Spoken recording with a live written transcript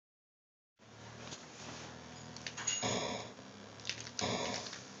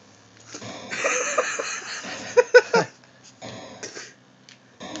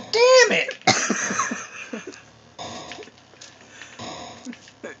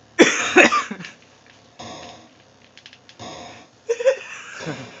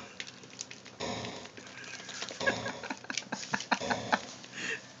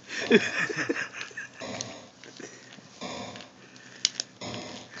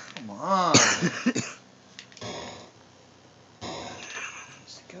on.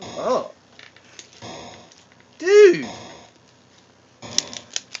 Let's go up. Dude!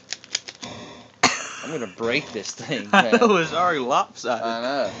 I'm gonna break this thing, man. I know, it's already lopsided. I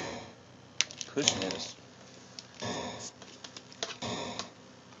know. Pushing this.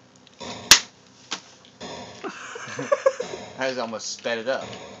 I just almost sped it up.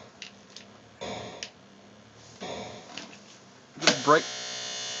 Just break.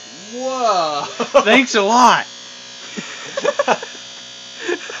 Whoa! Thanks a lot.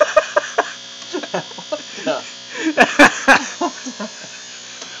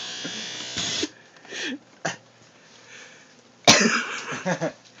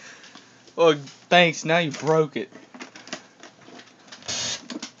 Well, thanks. Now you broke it.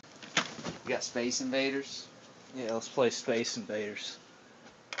 You got Space Invaders? Yeah, let's play Space Invaders.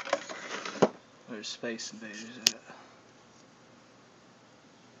 Where's Space Invaders at?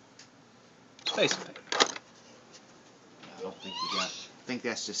 Space Invaders. I don't think you got. I think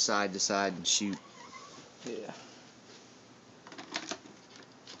that's just side to side and shoot. Yeah.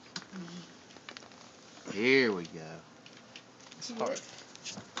 Here we go. It's hard.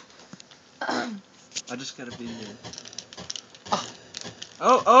 I just gotta be there.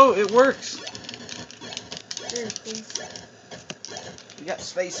 Oh, it works. Here, please. You got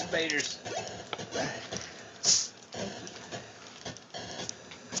Space Invaders.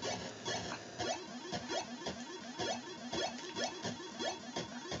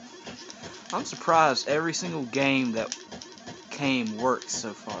 I'm surprised every single game that came works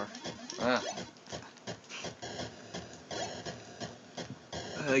so far.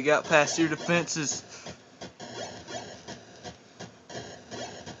 They got past your defenses.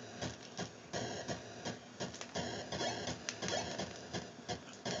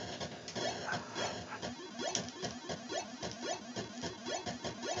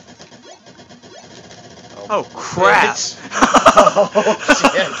 Oh crap! Oh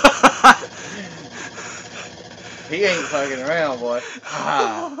shit! He ain't fucking around, boy.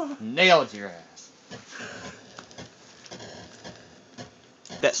 Ah, nailed your ass.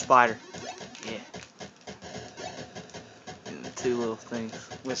 That spider. Yeah. And the two little things.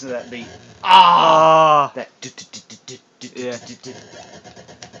 Listen to that beat. Ah! That. Yeah.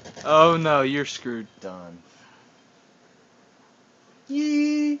 Oh no, you're screwed. Done.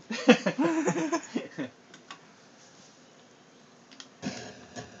 Yee!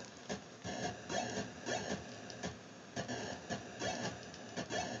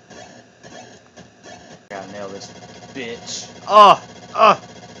 Gotta nail this bitch.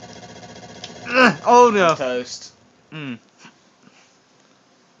 Oh no. Toast. I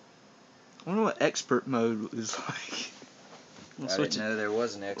wonder what expert mode is like. I didn't know there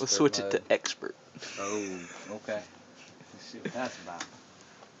was an expert Let's switch mode. it to expert. Oh, okay. Let's see what that's about.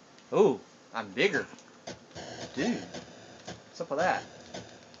 Oh, I'm bigger. Dude, what's up with that?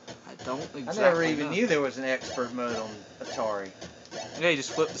 I don't exactly I never even know. knew there was an expert mode on Atari. Yeah, you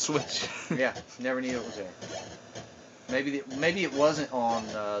just flip the switch. Yeah, never knew it was there. Maybe it wasn't on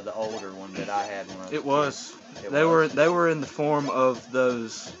the older one that I had when I was. It was. It They was? were in the form of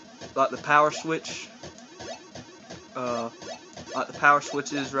those, like the power switch. Like the power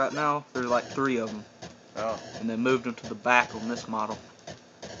switches right now. There's like 3 of them, Oh, and they moved them to the back on this model.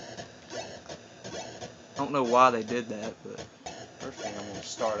 I don't know why they did that, but first thing I'm gonna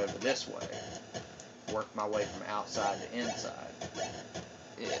start over this way. Work my way from outside to inside.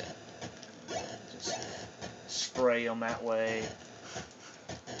 yeah. Just spray them that way,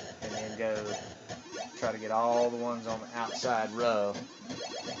 and then go try to get all the ones on the outside row.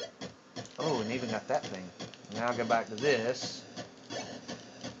 Oh, and even got that thing. Now I'll go back to this.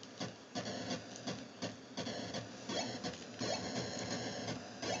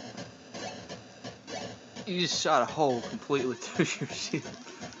 You just shot a hole completely through your shield.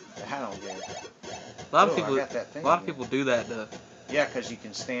 I don't get it. A lot of Oh, I people, got that thing a lot of again. people do that though. Yeah, because you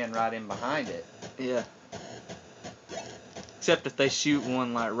can stand right in behind it. Yeah. Except if they shoot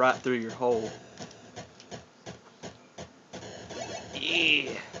one like right through your hole.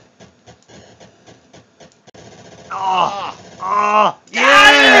 Yeah. Oh, oh,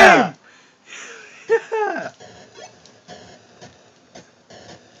 yeah! Yeah.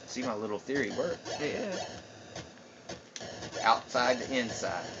 See, my little theory worked. Yeah. Outside to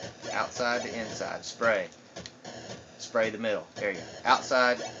inside. Outside to inside. Spray. Spray the middle. There you go.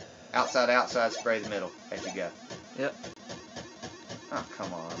 Outside, outside, outside, spray the middle as you go. Yep. Oh,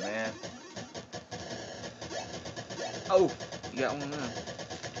 come on, man. Oh, you got one there.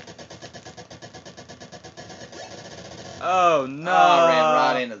 Oh no! Oh, I ran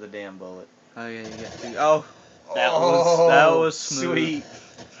right into the damn bullet. Oh yeah, you got two. Oh, that was smooth. Sweet.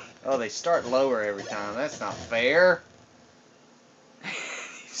 Oh, they start lower every time. That's not fair.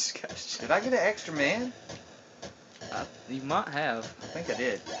 Did I get an extra man? You might have. I think I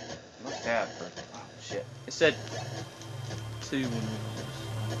did. Must have. Oh, shit. It said 2 when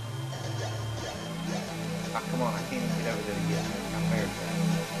Oh, come on. I can't even get over there to get it. How fair is that?